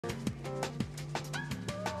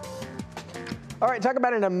All right, talk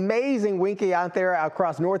about an amazing winky out there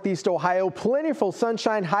across Northeast Ohio. Plentiful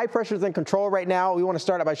sunshine, high pressures in control right now. We want to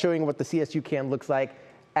start out by showing you what the CSU cam looks like.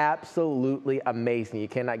 Absolutely amazing. You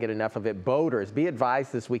cannot get enough of it. Boaters, be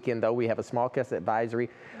advised this weekend, though. We have a small gust advisory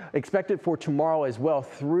expected for tomorrow as well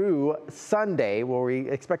through Sunday, where we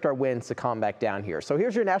expect our winds to calm back down here. So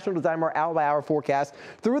here's your National Design More hour-by-hour forecast.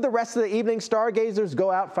 Through the rest of the evening, stargazers,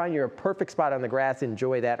 go out, find your perfect spot on the grass.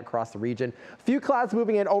 Enjoy that across the region. A few clouds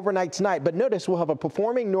moving in overnight tonight, but notice we'll have a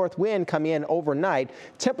performing north wind come in overnight.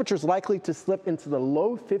 Temperatures likely to slip into the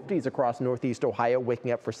low 50s across Northeast Ohio,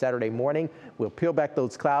 waking up for Saturday morning. We'll peel back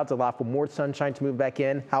those clouds, allow for more sunshine to move back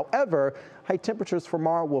in. However, high temperatures for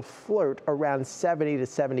tomorrow will flirt around 70 to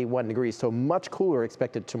 71 degrees, so much cooler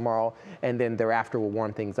expected tomorrow, and then thereafter we'll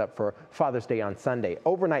warm things up for Father's Day on Sunday.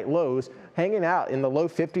 Overnight lows hanging out in the low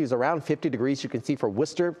 50s, around 50 degrees. You can see for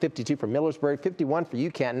Worcester, 52 for Millersburg, 51 for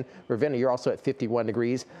Canton. Ravenna, you're also at 51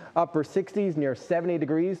 degrees. Upper 60s near 70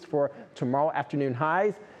 degrees for tomorrow afternoon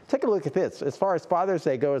highs. Take a look at this. As far as Father's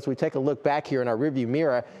Day goes, we take a look back here in our rearview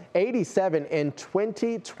mirror, 87 in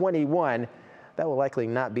 2021. That will likely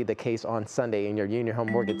not be the case on Sunday in your Union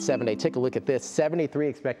Home Mortgage 7-day. Take a look at this. 73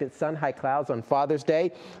 expected. Sun, high clouds on Father's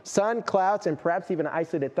Day. Sun, clouds, and perhaps even an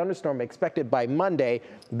isolated thunderstorm expected by Monday.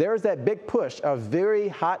 There's that big push of very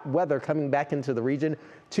hot weather coming back into the region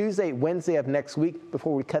Tuesday, Wednesday of next week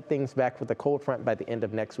before we cut things back with a cold front by the end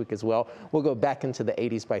of next week as well. We'll go back into the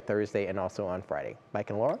 80s by Thursday and also on Friday. Mike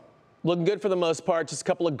and Laura? Looking good for the most part. Just a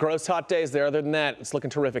couple of gross hot days there. Other than that, it's looking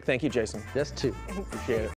terrific. Thank you, Jason. Just two. Appreciate it.